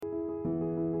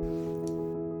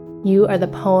You are the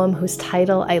poem whose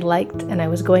title I liked and I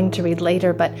was going to read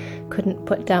later but couldn't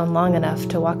put down long enough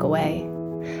to walk away.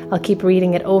 I'll keep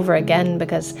reading it over again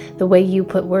because the way you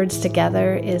put words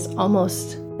together is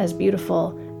almost as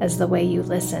beautiful as the way you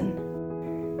listen.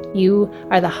 You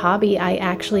are the hobby I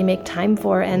actually make time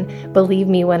for, and believe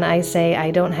me when I say I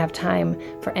don't have time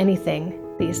for anything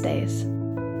these days.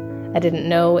 I didn't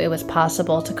know it was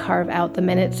possible to carve out the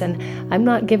minutes, and I'm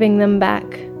not giving them back.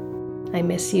 I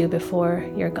miss you before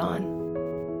you're gone.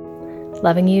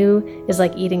 Loving you is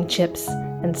like eating chips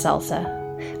and salsa.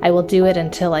 I will do it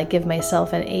until I give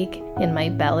myself an ache in my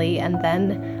belly, and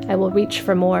then I will reach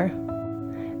for more.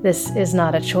 This is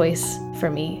not a choice for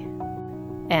me,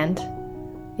 and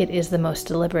it is the most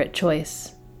deliberate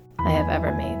choice I have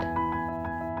ever made.